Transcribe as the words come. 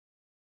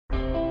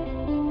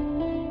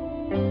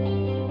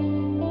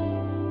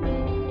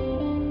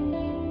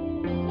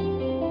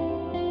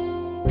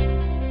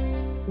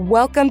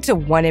Welcome to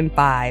 1 in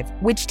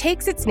 5, which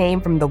takes its name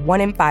from the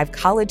 1 in 5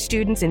 college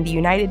students in the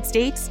United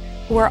States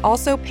who are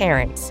also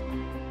parents.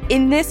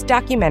 In this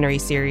documentary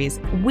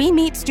series, we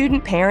meet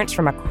student parents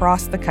from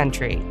across the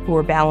country who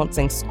are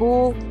balancing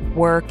school,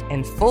 work,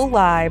 and full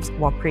lives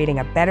while creating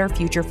a better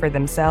future for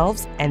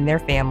themselves and their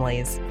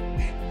families.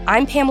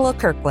 I'm Pamela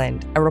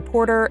Kirkland, a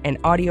reporter and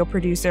audio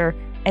producer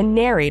and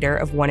narrator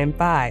of 1 in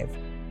 5.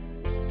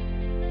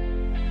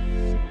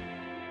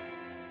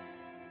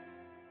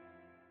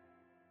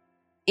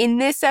 In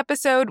this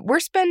episode, we're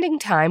spending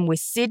time with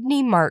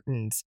Sydney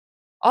Martens.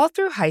 All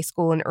through high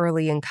school and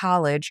early in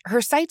college,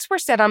 her sights were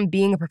set on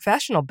being a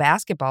professional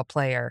basketball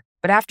player.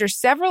 But after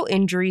several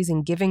injuries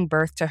and giving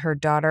birth to her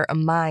daughter,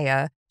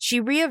 Amaya,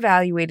 she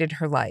reevaluated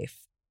her life.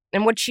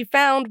 And what she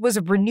found was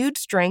a renewed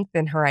strength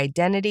in her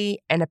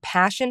identity and a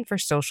passion for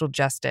social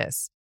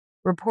justice.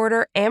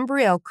 Reporter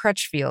Ambrielle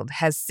Crutchfield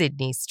has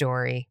Sydney's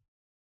story.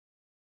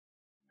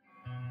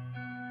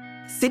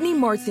 Sydney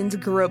Martens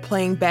grew up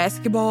playing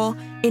basketball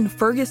in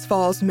Fergus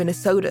Falls,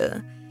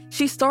 Minnesota.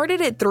 She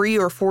started at 3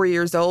 or 4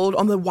 years old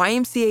on the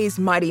YMCA's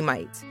Mighty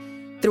Mites.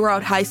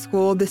 Throughout high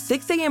school, the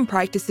 6 a.m.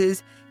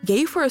 practices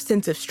gave her a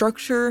sense of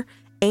structure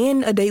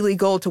and a daily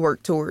goal to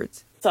work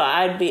towards. So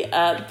I'd be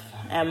up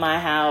at my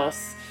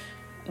house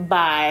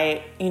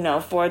by,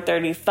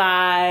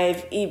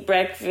 4:35, eat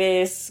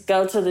breakfast,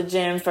 go to the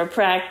gym for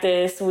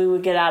practice. We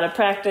would get out of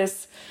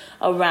practice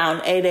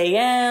around 8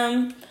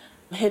 a.m.,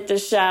 hit the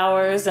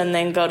showers, and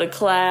then go to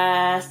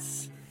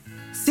class.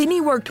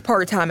 Sydney worked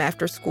part-time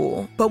after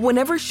school, but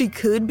whenever she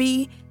could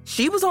be,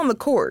 she was on the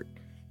court.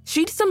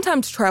 She'd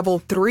sometimes travel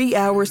 3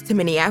 hours to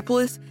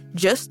Minneapolis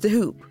just to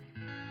hoop.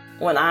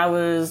 When I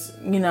was,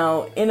 in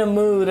a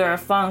mood or a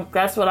funk,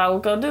 that's what I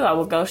would go do. I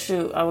would go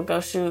shoot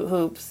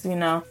hoops,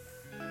 The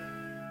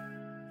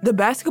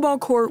basketball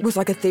court was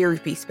like a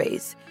therapy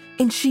space,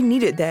 and she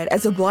needed that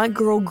as a Black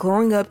girl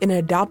growing up in an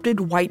adopted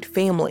white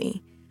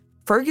family.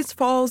 Fergus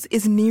Falls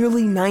is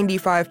nearly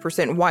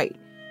 95% white.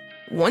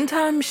 One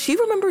time, she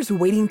remembers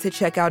waiting to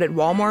check out at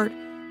Walmart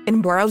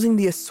and browsing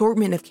the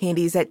assortment of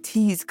candies that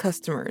teased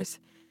customers,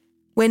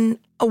 when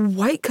a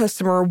white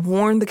customer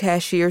warned the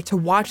cashier to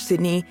watch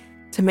Sydney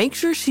to make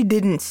sure she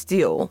didn't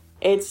steal.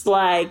 It's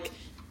like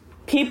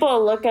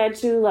people look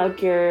at you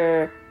like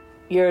you're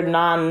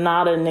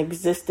not an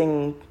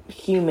existing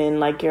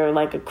human, like you're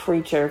like a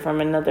creature from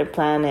another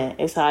planet.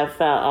 It's how I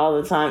felt all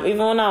the time,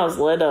 even when I was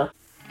little.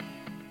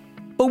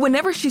 But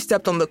whenever she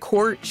stepped on the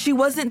court, she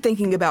wasn't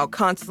thinking about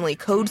constantly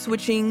code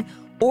switching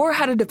or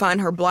how to define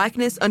her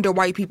Blackness under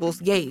white people's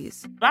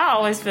gaze. I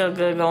always feel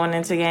good going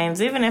into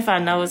games. Even if I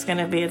know it's going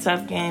to be a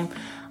tough game,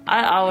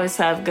 I always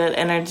have good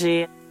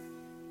energy.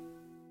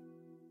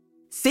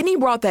 Sydney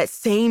brought that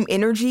same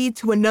energy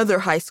to another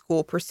high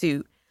school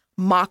pursuit,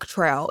 mock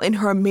trial, in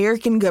her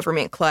American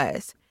government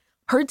class.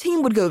 Her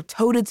team would go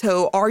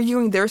toe-to-toe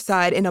arguing their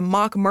side in a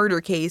mock murder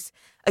case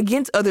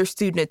against other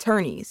student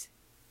attorneys.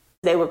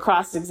 They would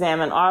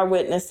cross-examine our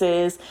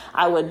witnesses.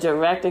 I would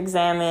direct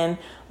examine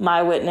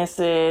my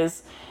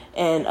witnesses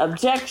and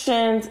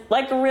objections,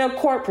 like a real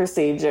court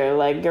procedure.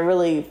 Like you're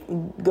really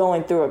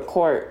going through a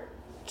court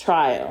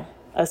trial,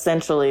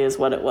 essentially, is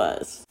what it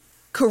was.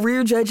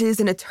 Career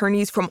judges and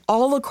attorneys from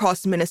all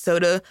across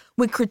Minnesota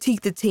would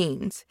critique the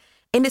teams.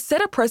 And it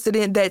set a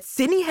precedent that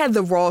Sydney had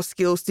the raw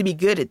skills to be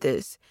good at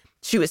this.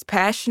 She was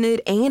passionate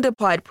and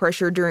applied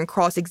pressure during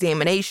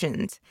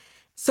cross-examinations.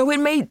 So it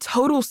made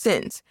total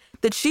sense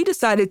that she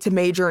decided to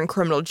major in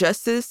criminal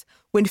justice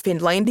when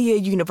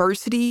Finlandia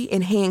University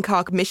in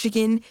Hancock,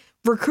 Michigan,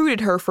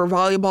 recruited her for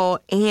volleyball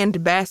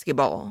and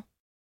basketball.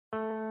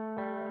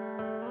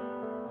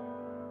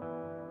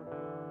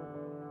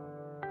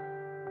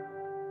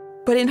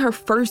 But in her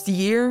first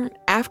year,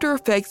 after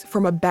effects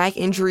from a back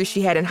injury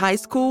she had in high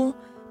school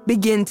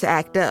began to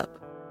act up.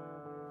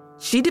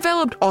 She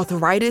developed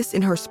arthritis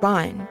in her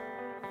spine.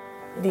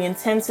 The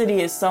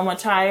intensity is so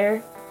much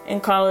higher in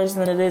college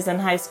than it is in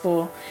high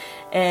school,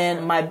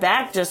 and my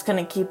back just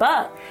couldn't keep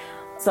up.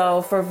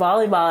 So for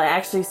volleyball, I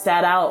actually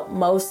sat out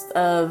most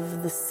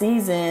of the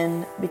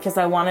season because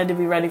I wanted to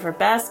be ready for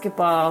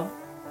basketball.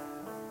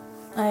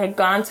 I had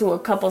gone to a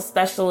couple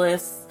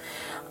specialists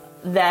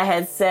that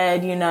had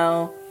said,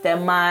 that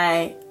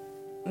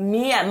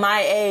me at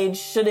my age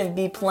shouldn't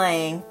be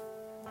playing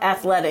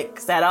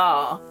athletics at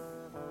all.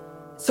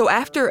 So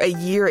after a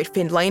year at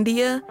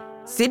Finlandia,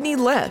 Sydney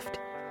left.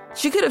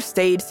 She could have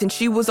stayed since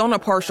she was on a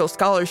partial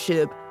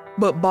scholarship,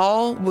 but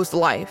ball was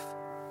life.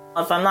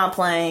 If I'm not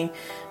playing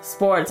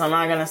sports, I'm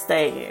not going to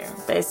stay here,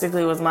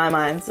 basically was my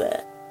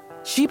mindset.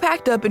 She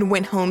packed up and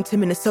went home to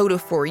Minnesota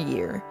for a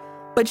year,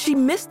 but she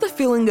missed the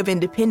feeling of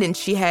independence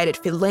she had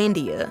at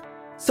Finlandia.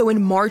 So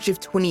in March of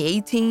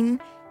 2018,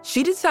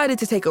 she decided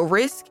to take a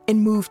risk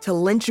and move to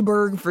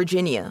Lynchburg,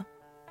 Virginia.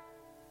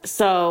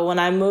 So when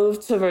I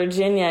moved to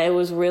Virginia, it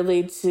was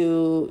really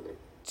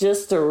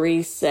just a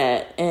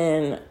reset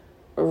and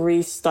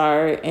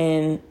restart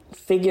and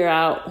figure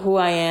out who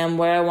I am,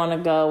 where I want to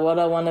go, what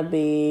I want to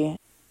be.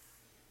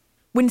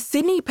 When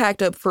Sydney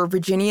packed up for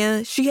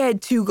Virginia, she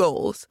had 2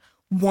 goals.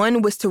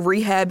 One was to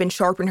rehab and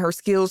sharpen her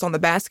skills on the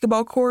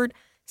basketball court,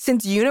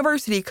 since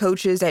university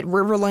coaches at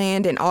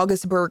Riverland and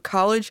Augsburg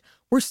College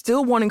were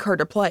still wanting her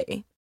to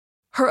play.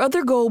 Her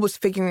other goal was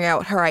figuring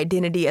out her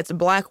identity as a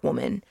Black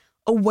woman,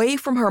 away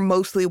from her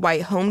mostly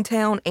white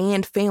hometown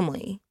and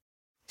family.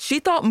 She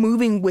thought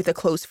moving with a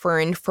close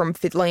friend from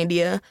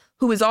Finlandia,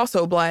 who is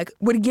also Black,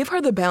 would give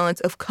her the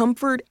balance of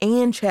comfort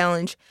and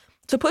challenge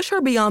to push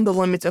her beyond the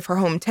limits of her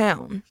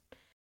hometown.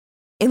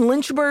 In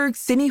Lynchburg,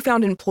 Sydney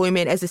found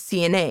employment as a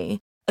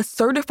CNA, a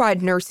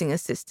certified nursing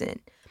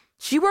assistant.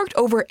 She worked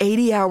over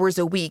 80 hours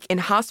a week in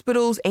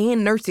hospitals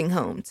and nursing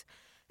homes.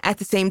 At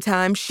the same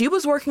time, she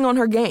was working on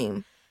her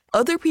game.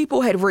 Other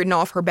people had written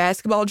off her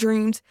basketball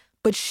dreams,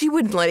 but she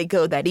wouldn't let it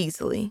go that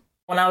easily.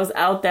 When I was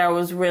out there, I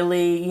was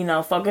really,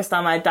 focused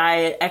on my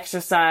diet,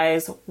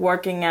 exercise,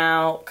 working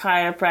out,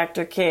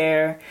 chiropractor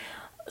care.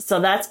 So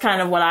that's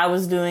kind of what I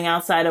was doing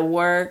outside of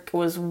work,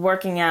 was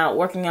working out,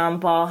 working on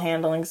ball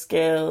handling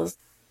skills.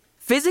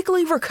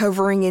 Physically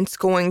recovering and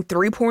scoring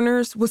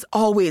three-pointers was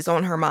always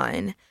on her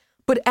mind.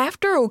 But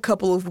after a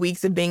couple of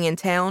weeks of being in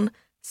town,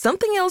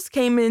 something else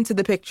came into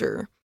the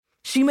picture.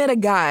 She met a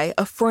guy,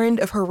 a friend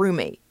of her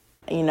roommate.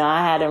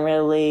 I hadn't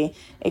really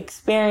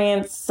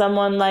experienced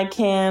someone like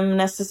him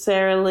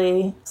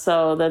necessarily.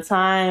 So the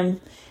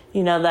time,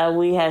 that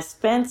we had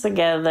spent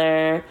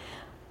together,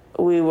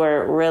 we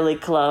were really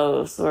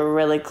close.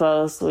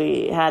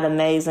 We had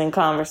amazing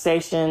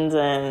conversations,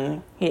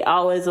 and he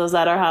always was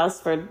at our house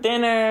for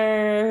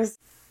dinners.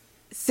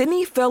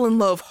 Sydney fell in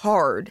love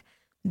hard.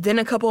 Then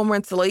a couple of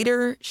months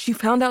later, she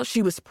found out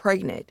she was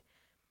pregnant.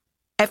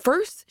 At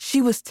first,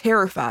 she was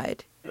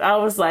terrified. I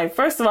was like,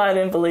 first of all, I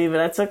didn't believe it.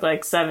 I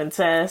took 7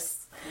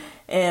 tests.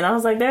 And I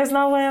was like, there's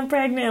no way I'm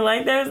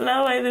pregnant. There's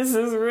no way this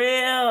is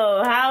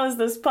real. How is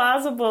this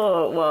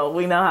possible? Well,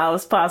 we know how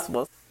it's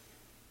possible.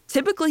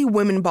 Typically,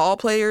 women ball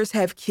players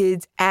have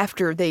kids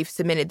after they've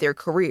cemented their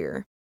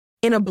career.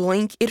 In a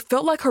blink, it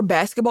felt like her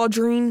basketball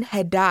dream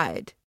had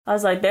died. I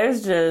was like,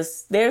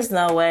 there's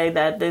no way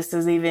that this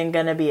is even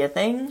going to be a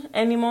thing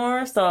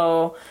anymore.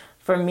 So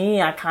for me,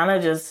 I kind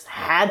of just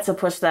had to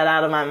push that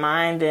out of my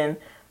mind and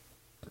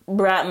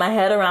wrap my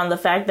head around the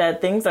fact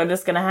that things are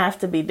just going to have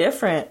to be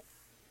different.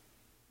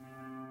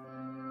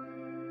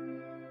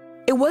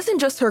 It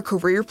wasn't just her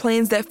career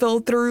plans that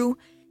fell through.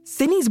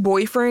 Sydney's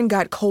boyfriend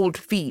got cold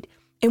feet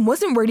and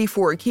wasn't ready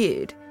for a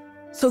kid,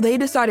 so they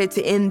decided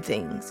to end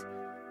things.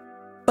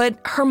 But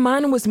her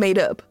mind was made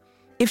up.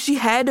 If she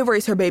had to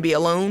raise her baby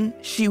alone,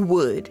 she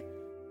would.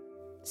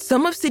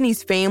 Some of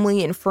Sydney's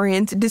family and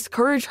friends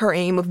discouraged her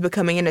aim of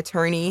becoming an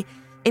attorney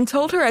and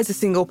told her as a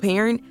single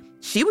parent,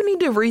 she would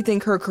need to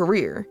rethink her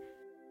career.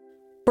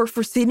 But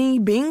for Sydney,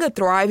 being a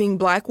thriving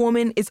Black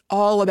woman is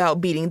all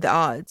about beating the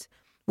odds,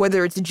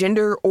 whether it's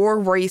gender or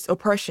race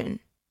oppression.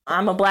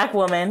 I'm a Black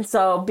woman,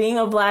 so being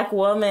a Black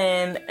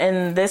woman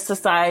in this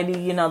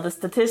society, the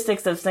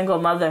statistics of single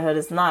motherhood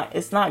it's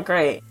not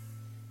great.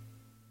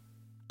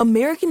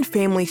 American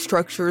family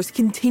structures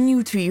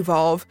continue to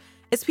evolve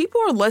as people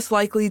are less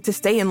likely to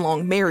stay in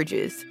long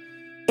marriages,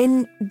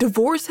 and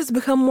divorce has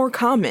become more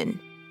common.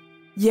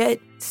 Yet,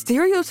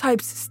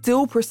 stereotypes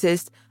still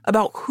persist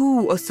about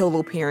who a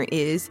solo parent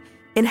is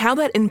and how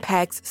that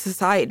impacts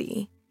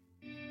society.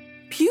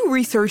 Pew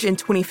Research in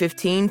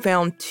 2015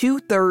 found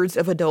 2/3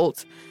 of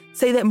adults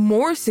say that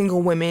more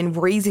single women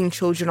raising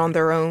children on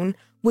their own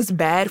was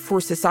bad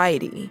for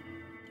society.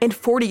 And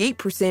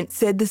 48%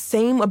 said the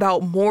same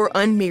about more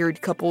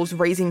unmarried couples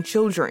raising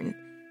children.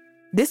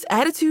 This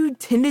attitude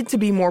tended to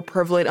be more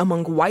prevalent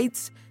among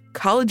whites,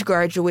 college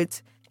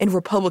graduates, and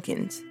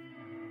Republicans.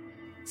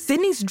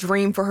 Sydney's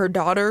dream for her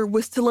daughter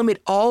was to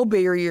limit all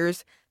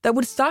barriers that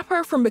would stop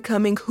her from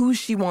becoming who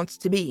she wants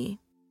to be.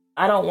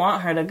 I don't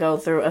want her to go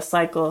through a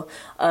cycle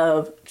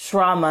of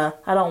trauma.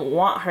 I don't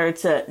want her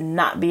to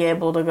not be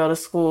able to go to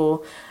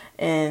school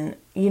and,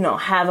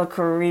 have a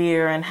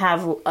career and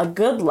have a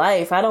good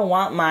life. I don't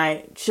want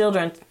my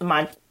children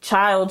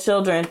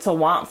to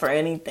want for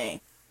anything.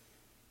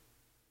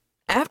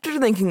 After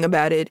thinking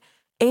about it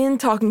and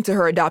talking to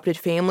her adopted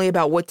family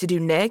about what to do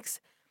next,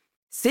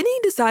 Sydney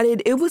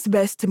decided it was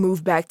best to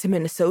move back to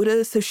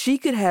Minnesota so she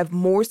could have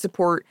more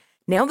support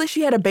now that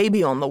she had a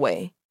baby on the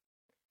way.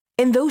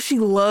 And though she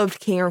loved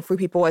caring for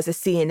people as a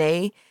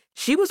CNA,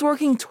 she was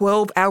working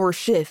 12-hour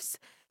shifts,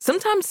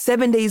 sometimes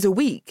 7 days a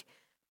week.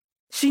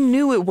 She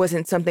knew it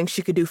wasn't something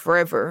she could do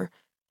forever,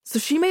 so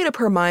she made up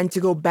her mind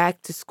to go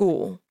back to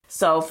school.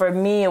 So for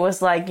me, it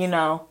was like,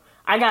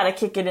 I got to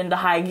kick it into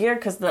high gear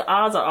because the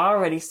odds are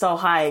already so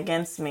high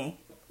against me.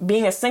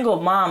 Being a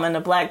single mom and a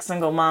Black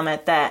single mom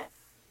at that.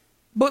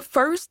 But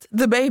first,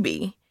 the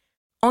baby.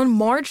 On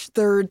March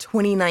 3rd,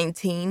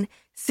 2019,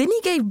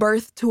 Sydney gave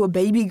birth to a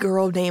baby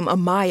girl named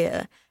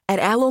Amaya at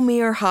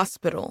Alomere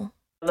Hospital.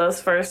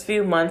 Those first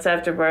few months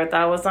after birth,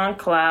 I was on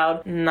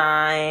cloud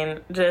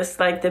 9,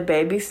 just like the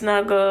baby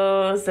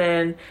snuggles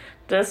and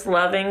just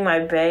loving my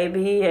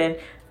baby and,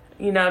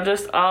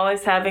 just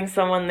always having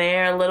someone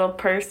there, a little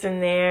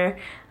person there.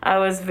 I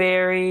was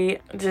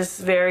very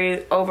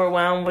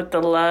overwhelmed with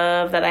the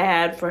love that I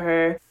had for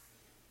her.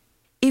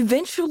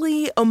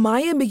 Eventually,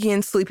 Amaya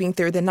began sleeping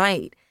through the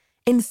night,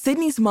 and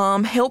Sydney's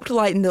mom helped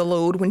lighten the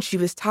load when she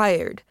was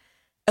tired.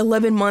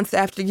 11 months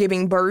after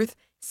giving birth,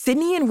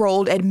 Sydney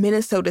enrolled at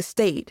Minnesota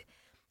State.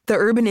 The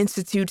Urban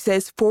Institute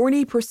says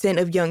 40%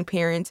 of young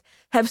parents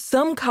have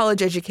some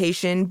college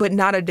education but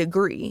not a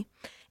degree,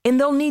 and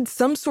they'll need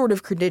some sort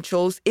of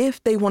credentials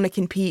if they want to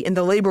compete in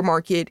the labor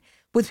market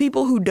with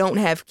people who don't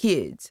have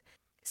kids.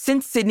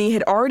 Since Sydney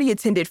had already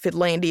attended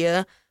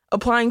Finlandia,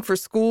 applying for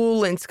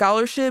school and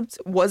scholarships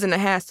wasn't a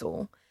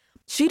hassle.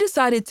 She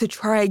decided to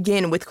try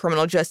again with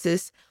criminal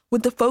justice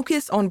with the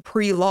focus on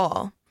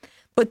pre-law.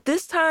 But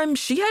this time,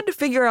 she had to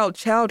figure out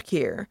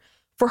childcare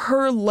for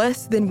her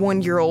less than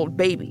 1-year-old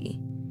baby.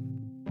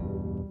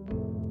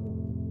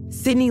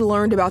 Sydney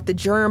learned about the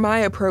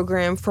Jeremiah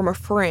program from a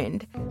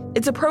friend.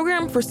 It's a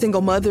program for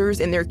single mothers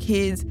and their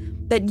kids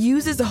that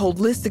uses a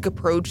holistic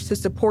approach to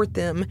support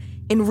them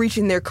in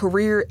reaching their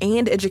career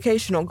and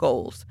educational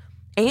goals,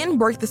 and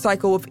break the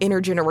cycle of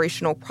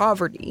intergenerational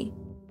poverty.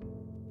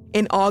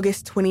 In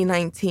August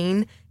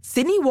 2019,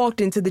 Sydney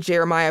walked into the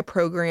Jeremiah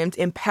program's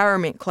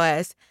empowerment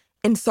class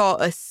and saw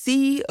a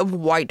sea of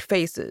white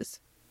faces.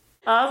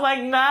 I was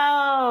like,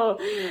 no.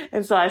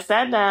 And so I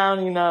sat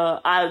down,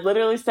 I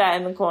literally sat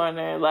in the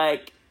corner,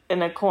 like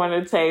in a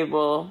corner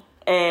table,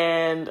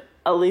 and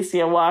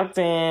Alicia walked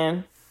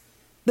in.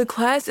 The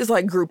class is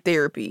like group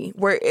therapy,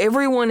 where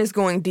everyone is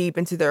going deep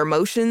into their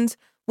emotions,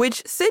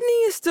 which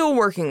Sydney is still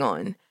working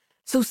on.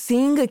 So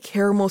seeing a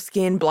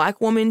caramel-skinned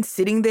Black woman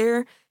sitting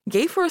there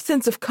gave her a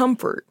sense of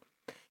comfort.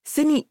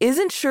 Sydney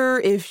isn't sure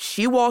if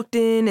she walked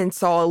in and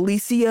saw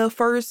Alicia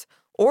first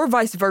or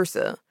vice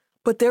versa,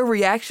 but their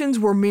reactions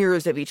were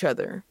mirrors of each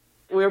other.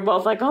 We were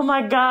both like, oh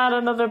my God,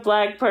 another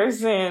Black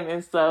person.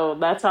 And so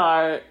that's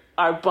how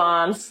our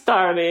bond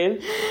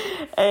started.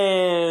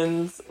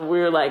 And we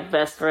were like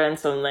best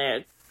friends from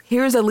there.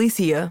 Here's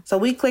Alicia. So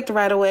we clicked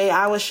right away.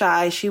 I was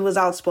shy. She was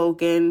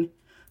outspoken.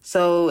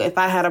 So if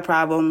I had a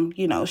problem,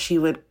 she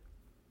would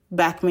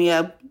back me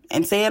up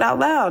and say it out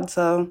loud.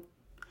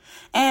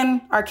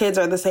 And our kids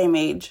are the same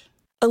age.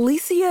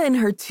 Alicia and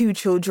her 2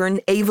 children,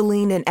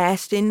 Aveline and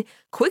Ashton,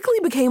 quickly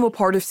became a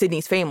part of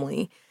Sydney's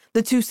family.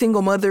 The 2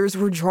 single mothers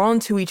were drawn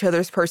to each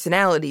other's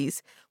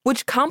personalities,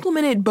 which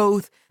complemented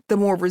both the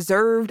more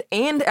reserved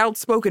and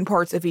outspoken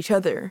parts of each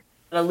other.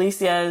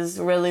 Alicia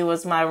really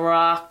was my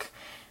rock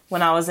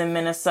when I was in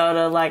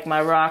Minnesota, like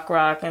my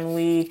rock, and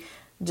we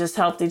just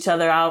helped each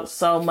other out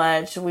so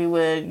much. We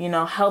would,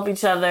 help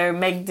each other,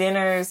 make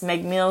dinners,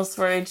 make meals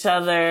for each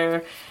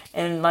other,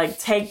 and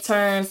take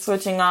turns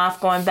switching off,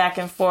 going back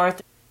and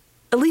forth.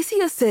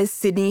 Alicia says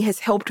Sydney has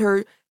helped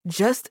her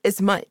just as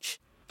much.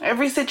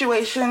 Every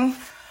situation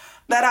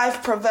that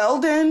I've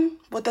prevailed in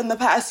within the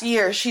past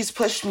year, she's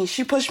pushed me.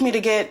 She pushed me to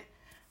get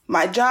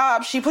my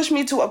job. She pushed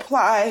me to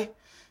apply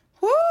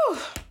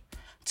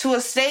to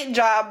a state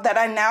job that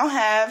I now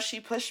have. She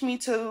pushed me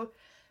to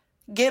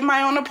get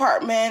my own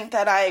apartment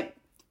that I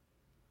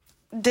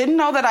didn't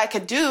know that I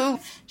could do.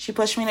 She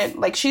pushed me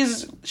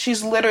to,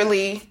 she's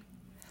literally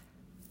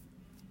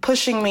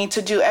pushing me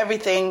to do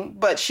everything,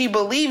 but she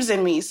believes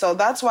in me. So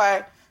that's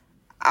why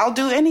I'll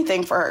do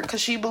anything for her, because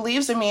she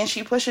believes in me and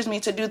she pushes me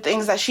to do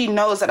things that she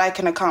knows that I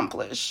can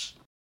accomplish.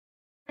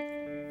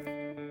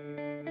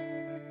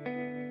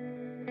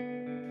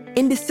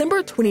 In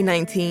December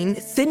 2019,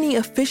 Sydney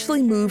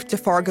officially moved to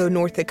Fargo,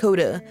 North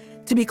Dakota,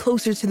 to be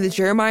closer to the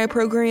Jeremiah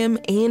program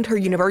and her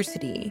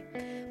university.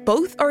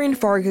 Both are in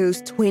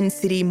Fargo's Twin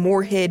City,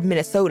 Moorhead,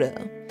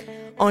 Minnesota.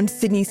 On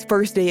Sydney's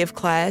first day of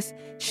class,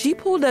 she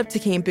pulled up to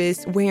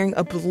campus wearing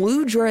a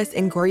blue dress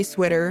and gray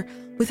sweater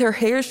with her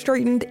hair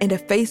straightened and a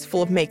face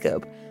full of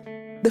makeup.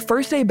 The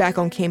first day back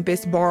on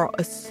campus brought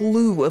a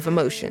slew of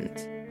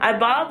emotions. I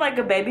bawled like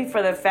a baby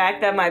for the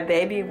fact that my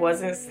baby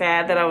wasn't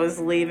sad that I was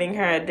leaving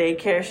her at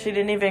daycare. She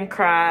didn't even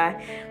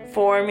cry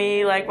for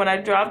me, when I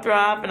dropped her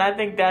off, and I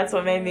think that's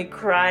what made me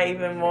cry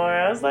even more.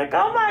 I was like,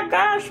 oh my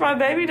gosh, my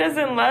baby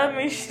doesn't love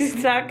me.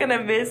 She's not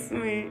gonna miss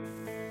me.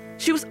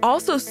 She was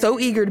also so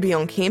eager to be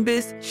on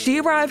campus, she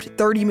arrived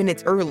 30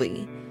 minutes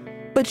early.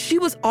 But she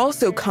was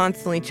also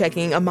constantly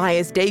checking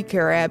Amaya's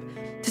daycare app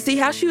to see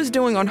how she was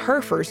doing on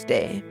her first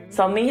day.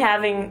 So me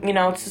having,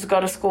 to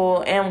go to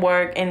school and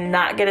work and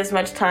not get as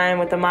much time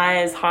with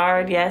Amaya is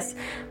hard, yes,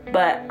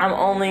 but I'm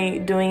only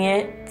doing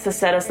it to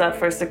set us up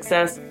for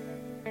success.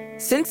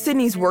 Since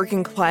Sydney's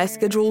working class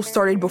schedule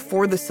started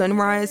before the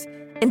sunrise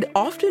and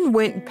often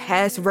went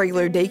past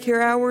regular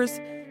daycare hours,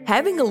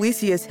 having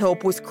Alicia's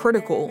help was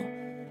critical.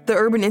 The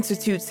Urban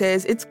Institute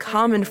says it's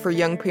common for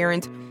young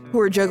parents who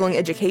are juggling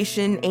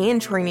education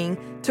and training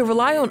to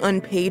rely on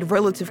unpaid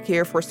relative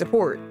care for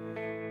support.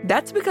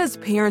 That's because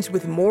parents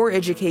with more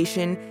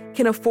education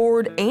can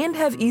afford and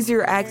have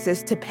easier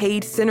access to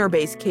paid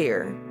center-based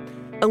care.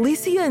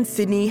 Alicia and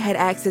Sydney had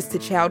access to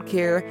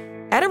childcare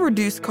at a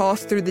reduced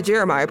cost through the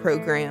Jeremiah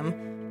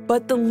program,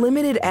 but the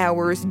limited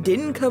hours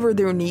didn't cover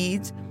their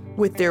needs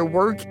with their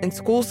work and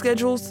school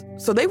schedules,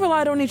 so they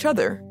relied on each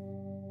other.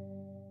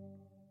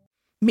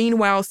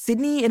 Meanwhile,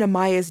 Sydney and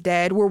Amaya's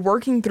dad were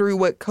working through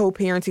what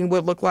co-parenting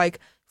would look like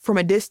from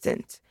a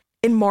distance.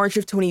 In March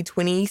of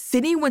 2020,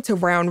 Sydney went to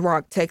Round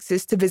Rock,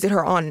 Texas to visit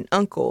her aunt and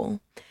uncle.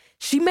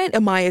 She met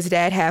Amaya's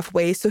dad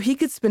halfway so he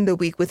could spend the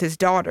week with his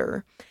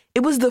daughter.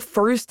 It was the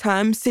first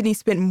time Sydney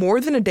spent more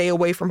than a day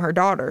away from her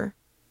daughter.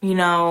 You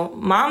know,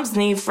 moms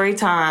need free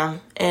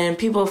time, and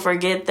people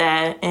forget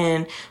that.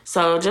 And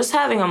so just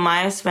having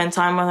Amaya spend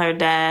time with her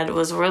dad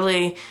was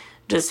really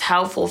just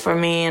helpful for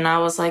me. And I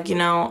was like,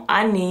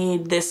 I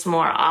need this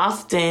more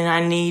often.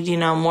 I need,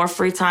 more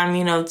free time,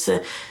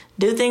 to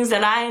do things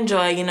that I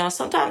enjoy.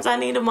 Sometimes I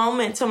need a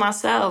moment to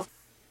myself.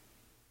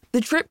 The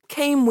trip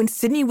came when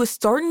Sydney was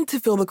starting to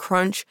feel the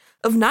crunch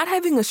of not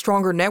having a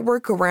stronger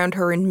network around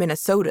her in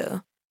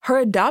Minnesota. Her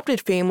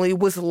adopted family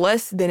was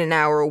less than an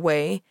hour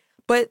away,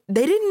 but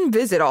they didn't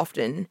visit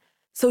often,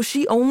 so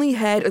she only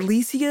had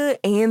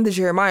Alicia and the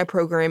Jeremiah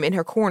program in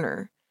her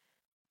corner.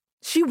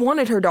 She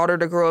wanted her daughter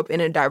to grow up in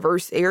a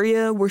diverse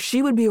area where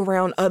she would be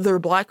around other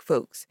Black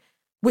folks.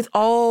 With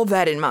all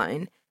that in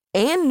mind,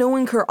 and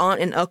knowing her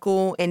aunt and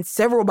uncle and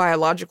several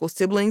biological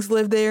siblings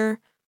lived there,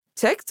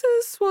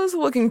 Texas was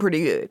looking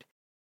pretty good.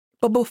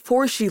 But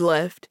before she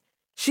left,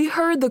 she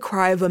heard the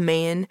cry of a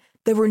man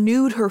that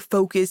renewed her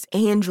focus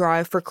and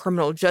drive for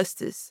criminal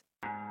justice.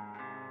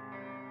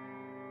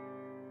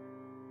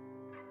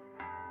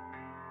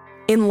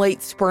 In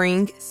late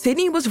spring,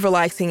 Sydney was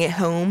relaxing at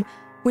home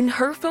when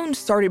her phone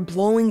started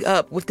blowing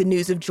up with the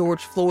news of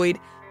George Floyd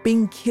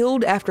being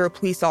killed after a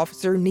police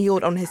officer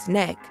kneeled on his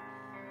neck.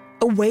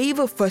 A wave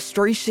of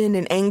frustration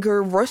and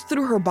anger rushed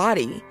through her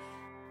body.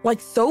 Like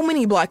so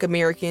many Black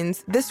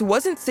Americans, this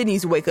wasn't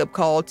Sydney's wake-up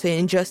call to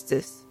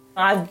injustice.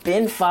 I've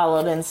been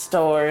followed in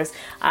stores.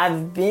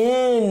 I've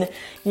been,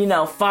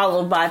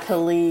 followed by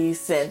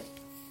police and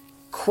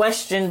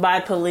questioned by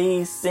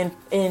police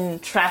in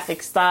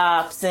traffic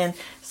stops. And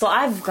so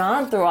I've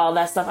gone through all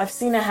that stuff. I've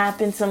seen it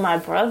happen to my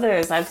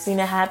brothers. I've seen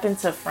it happen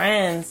to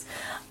friends.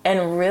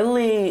 And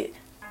really,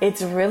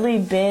 it's really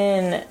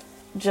been,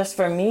 just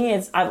for me,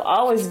 I've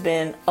always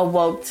been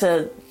awoke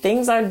to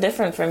things are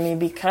different for me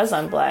because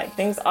I'm Black.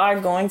 Things are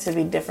going to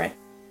be different.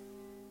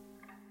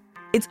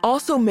 It's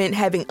also meant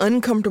having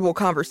uncomfortable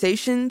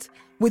conversations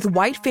with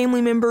white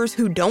family members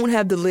who don't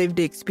have the lived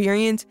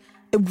experience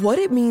of what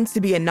it means to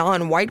be a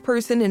non-white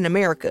person in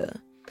America.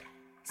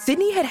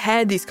 Sydney had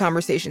had these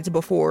conversations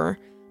before,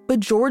 but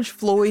George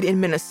Floyd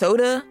in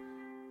Minnesota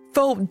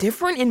felt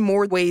different in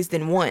more ways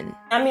than one.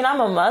 I'm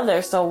a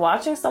mother, so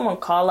watching someone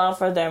call out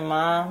for their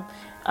mom,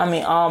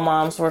 all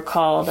moms were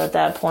called at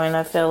that point,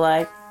 I feel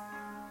like.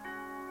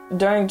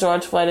 During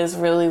George Floyd is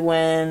really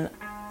when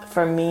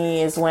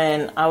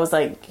I was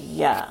like,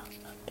 yeah,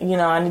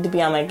 I need to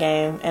be on my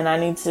game and I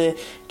need to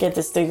get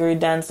this degree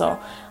done so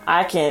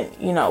I can,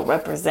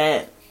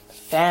 represent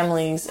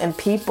families and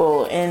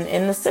people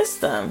in the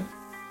system.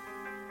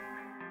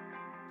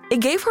 It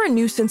gave her a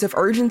new sense of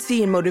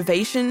urgency and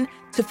motivation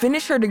to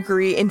finish her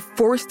degree and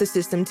force the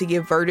system to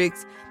give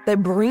verdicts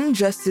that bring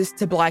justice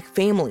to Black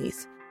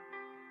families.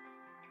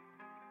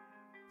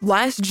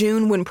 Last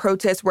June, when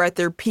protests were at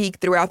their peak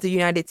throughout the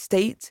United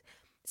States,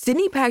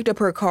 Sydney packed up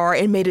her car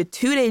and made a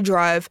 2-day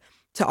drive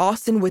to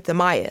Austin with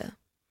Amaya.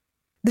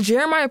 The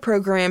Jeremiah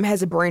program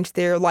has a branch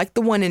there like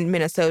the one in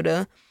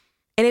Minnesota,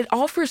 and it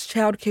offers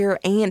childcare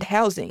and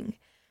housing.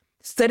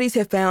 Studies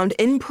have found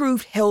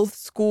improved health,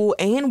 school,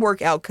 and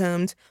work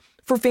outcomes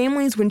for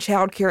families when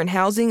childcare and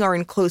housing are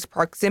in close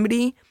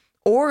proximity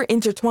or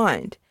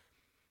intertwined.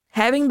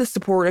 Having the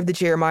support of the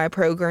Jeremiah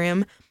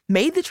program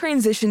made the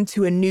transition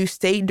to a new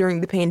state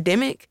during the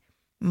pandemic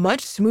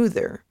much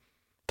smoother.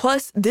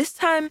 Plus, this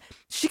time,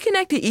 she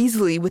connected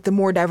easily with the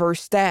more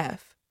diverse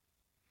staff.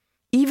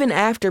 Even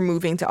after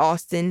moving to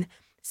Austin,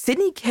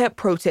 Sydney kept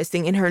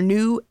protesting in her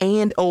new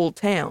and old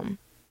town.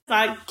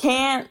 I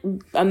can't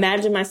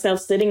imagine myself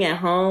sitting at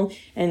home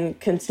and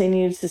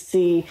continue to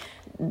see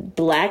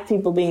Black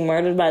people being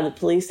murdered by the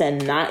police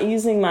and not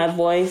using my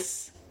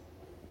voice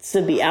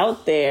to be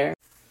out there.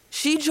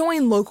 She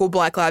joined local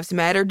Black Lives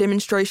Matter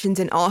demonstrations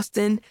in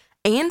Austin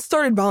and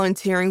started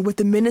volunteering with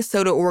the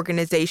Minnesota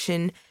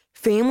organization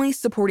Families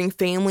Supporting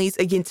Families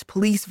Against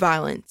Police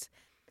Violence.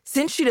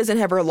 Since she doesn't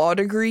have her law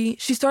degree,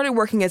 she started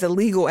working as a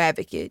legal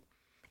advocate,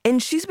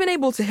 and she's been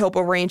able to help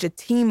arrange a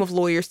team of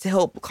lawyers to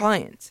help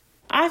clients.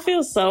 I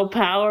feel so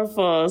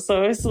powerful.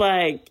 So it's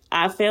like,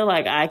 I feel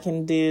like I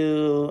can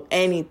do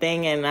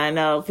anything. And I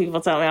know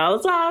people tell me all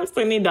the time,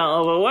 Sydney, don't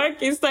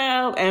overwork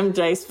yourself,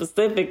 MJ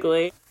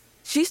specifically.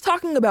 She's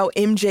talking about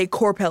MJ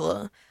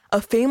Corpella,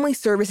 a family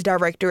service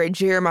director at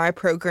Jeremiah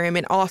program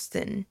in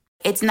Austin.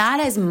 It's not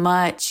as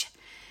much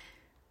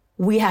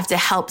we have to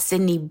help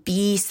Sydney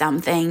be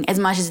something as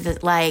much as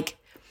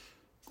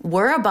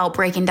we're about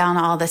breaking down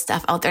all the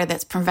stuff out there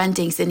that's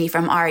preventing Sydney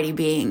from already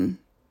being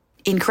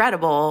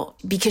incredible,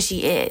 because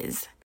she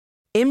is.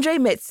 MJ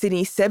met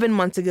Sydney 7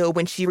 months ago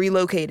when she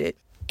relocated.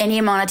 Any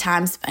amount of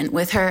time spent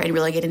with her and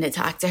really getting to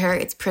talk to her,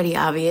 it's pretty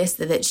obvious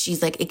that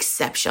she's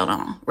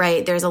exceptional,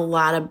 right? There's a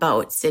lot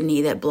about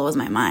Sydney that blows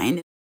my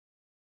mind.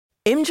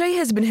 MJ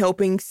has been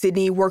helping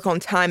Sydney work on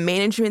time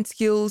management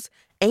skills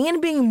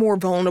and being more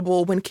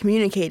vulnerable when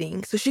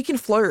communicating so she can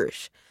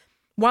flourish.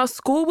 While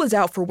school was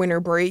out for winter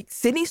break,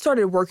 Sydney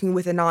started working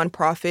with a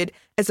nonprofit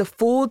as a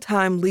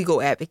full-time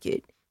legal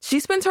advocate.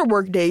 She spends her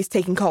workdays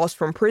taking calls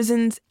from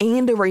prisons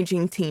and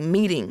arranging team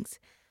meetings.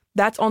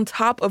 That's on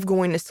top of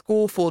going to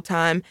school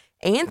full-time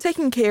and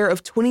taking care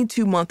of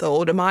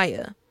 22-month-old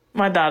Amaya.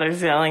 My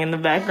daughter's yelling in the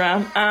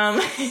background.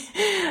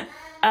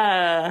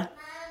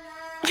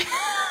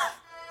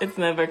 It's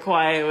never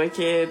quiet with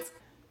kids.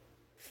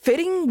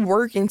 Fitting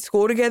work and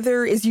school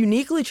together is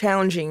uniquely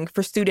challenging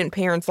for student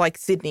parents like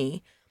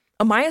Sydney.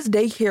 Amaya's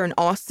daycare in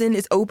Austin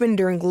is open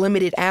during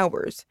limited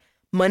hours.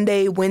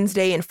 Monday,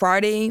 Wednesday, and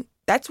Friday,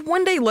 that's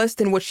one day less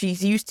than what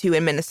she's used to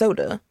in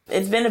Minnesota.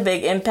 It's been a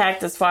big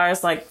impact as far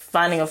as like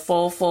finding a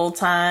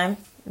full-time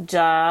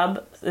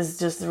job is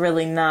just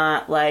really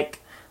not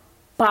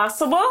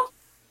possible.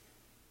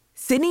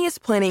 Sydney is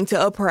planning to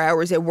up her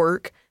hours at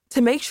work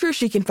to make sure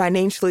she can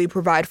financially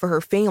provide for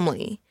her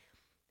family.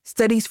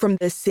 Studies from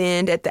the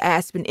Ascend at the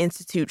Aspen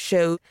Institute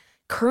show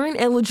current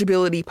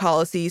eligibility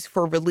policies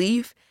for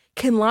relief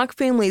can lock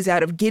families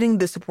out of getting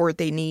the support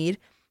they need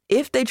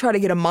if they try to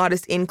get a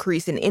modest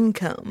increase in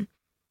income.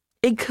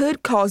 It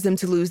could cause them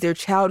to lose their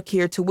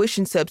childcare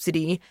tuition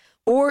subsidy,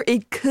 or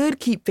it could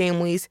keep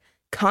families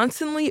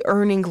constantly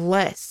earning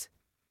less.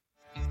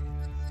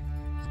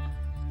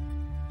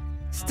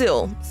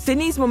 Still,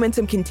 Sydney's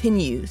momentum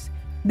continues.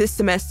 This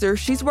semester,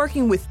 she's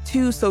working with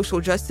 2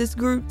 social justice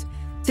groups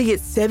to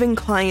get 7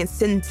 client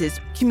sentences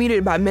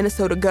commuted by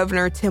Minnesota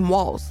Governor Tim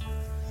Walz.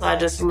 I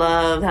just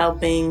love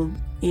helping,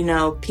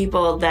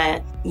 people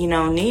that,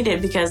 need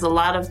it, because a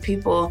lot of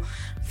people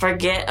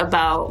forget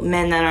about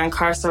men that are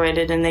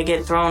incarcerated and they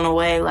get thrown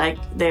away like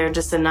they're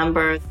just a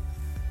number.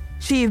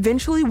 She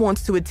eventually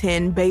wants to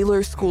attend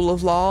Baylor School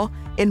of Law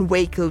in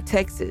Waco,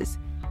 Texas,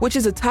 which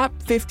is a top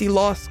 50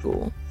 law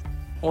school.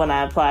 When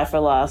I apply for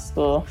law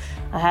school,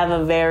 I have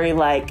a very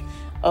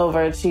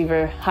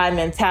overachiever, high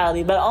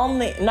mentality, but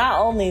not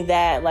only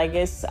that,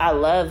 I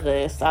love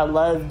this. I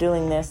love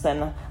doing this,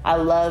 and I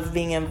love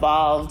being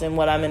involved in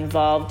what I'm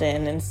involved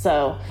in. And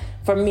so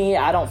for me,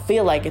 I don't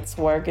feel like it's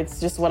work.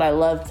 It's just what I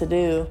love to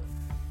do.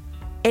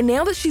 And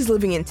now that she's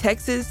living in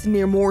Texas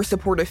near more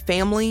supportive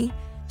family,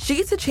 she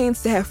gets a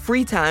chance to have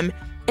free time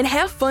and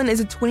have fun as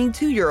a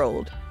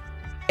 22-year-old.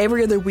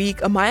 Every other week,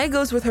 Amaya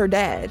goes with her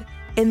dad,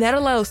 and that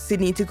allows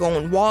Sydney to go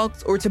on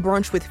walks or to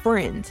brunch with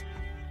friends.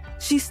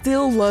 She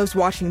still loves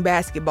watching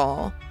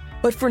basketball,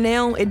 but for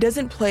now, it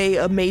doesn't play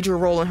a major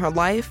role in her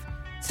life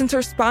since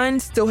her spine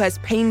still has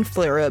pain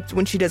flare-ups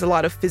when she does a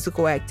lot of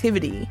physical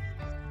activity.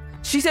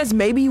 She says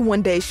maybe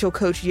one day she'll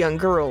coach young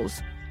girls,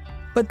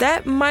 but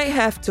that might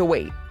have to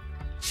wait.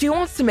 She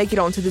wants to make it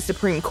onto the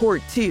Supreme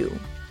Court, too.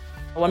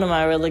 One of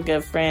my really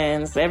good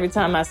friends, every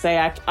time I say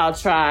I'll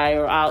try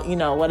or I'll,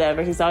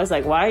 whatever, he's always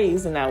like, why are you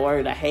using that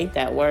word? I hate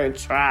that word,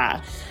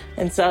 try.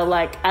 And so,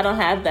 I don't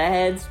have that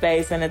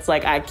headspace, and it's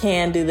I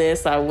can do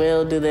this, I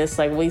will do this.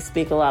 We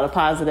speak a lot of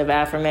positive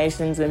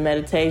affirmations and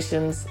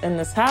meditations in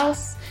this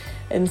house.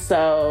 And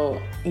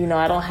so,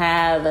 I don't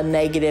have a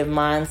negative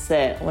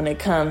mindset when it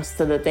comes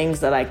to the things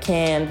that I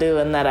can do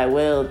and that I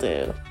will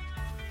do.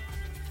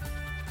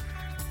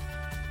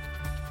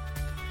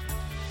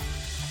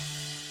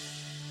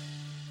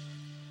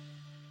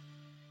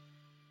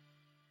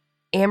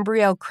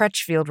 Ambrielle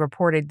Crutchfield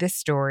reported this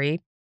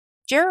story.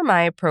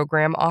 Jeremiah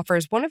Program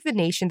offers one of the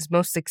nation's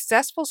most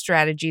successful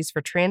strategies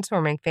for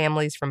transforming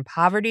families from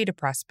poverty to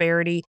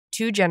prosperity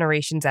 2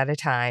 generations at a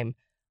time.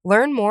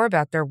 Learn more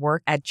about their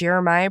work at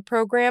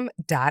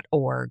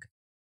jeremiahprogram.org.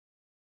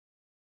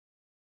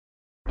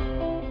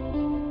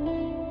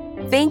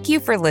 Thank you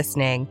for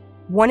listening.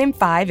 1 in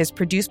 5 is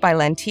produced by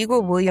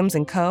Lantigua Williams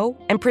 & Co.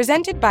 and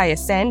presented by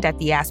Ascend at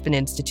the Aspen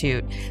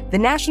Institute, the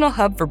national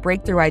hub for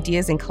breakthrough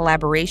ideas and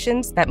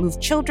collaborations that move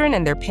children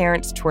and their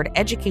parents toward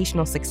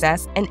educational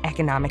success and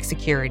economic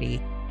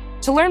security.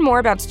 To learn more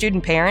about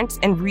student parents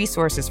and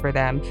resources for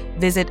them,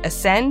 visit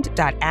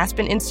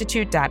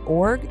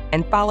ascend.aspeninstitute.org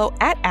and follow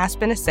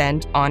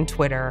 @AspenAscend on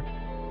Twitter.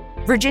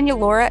 Virginia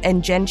Laura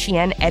and Jen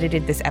Chien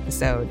edited this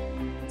episode.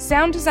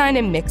 Sound design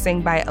and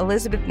mixing by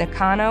Elizabeth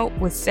Nakano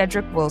with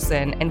Cedric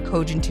Wilson and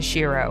Kojin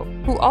Tashiro,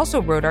 who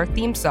also wrote our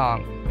theme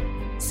song.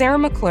 Sarah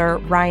McClure,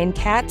 Ryan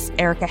Katz,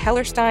 Erica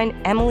Hellerstein,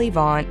 Emily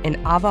Vaughn, and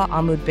Ava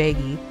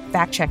Ahmudbegi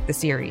fact-check the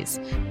series.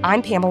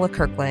 I'm Pamela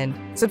Kirkland.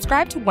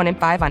 Subscribe to 1 in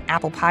 5 on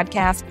Apple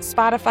Podcasts,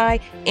 Spotify,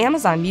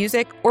 Amazon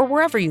Music, or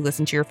wherever you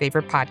listen to your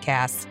favorite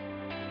podcasts.